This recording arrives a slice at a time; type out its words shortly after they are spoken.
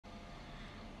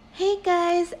Hey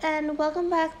guys, and welcome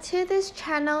back to this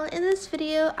channel. In this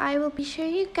video I will be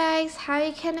showing you guys how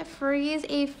you can freeze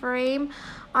a frame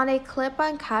on a clip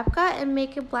on CapCut and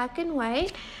make it black and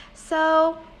white.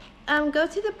 So go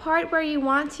to the part where you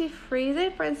want to freeze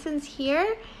it, for instance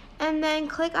here, and then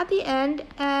click at the end,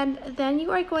 and then you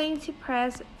are going to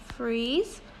press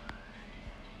freeze,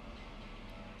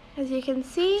 as you can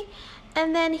see.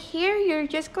 And then here you're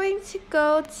just going to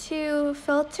go to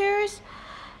filters,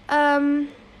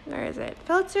 where is it?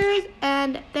 Filters,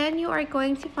 and then you are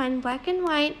going to find black and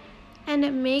white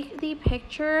and make the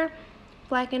picture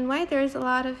black and white. There's a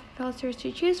lot of filters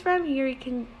to choose from. Here you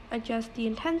can adjust the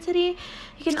intensity.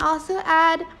 You can also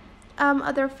add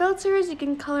other filters. You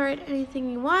can color it anything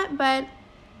you want, but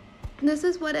this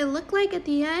is what it looked like at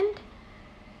the end.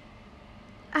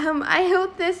 I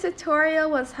hope this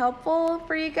tutorial was helpful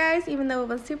for you guys, even though it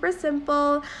was super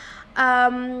simple.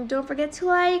 Don't forget to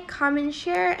like, comment,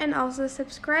 share, and also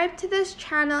subscribe to this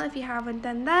channel if you haven't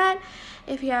done that.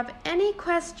 If you have any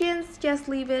questions, just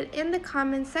leave it in the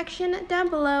comment section down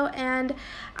below, and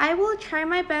I will try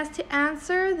my best to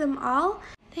answer them all.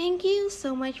 Thank you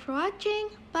so much for watching.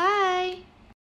 Bye!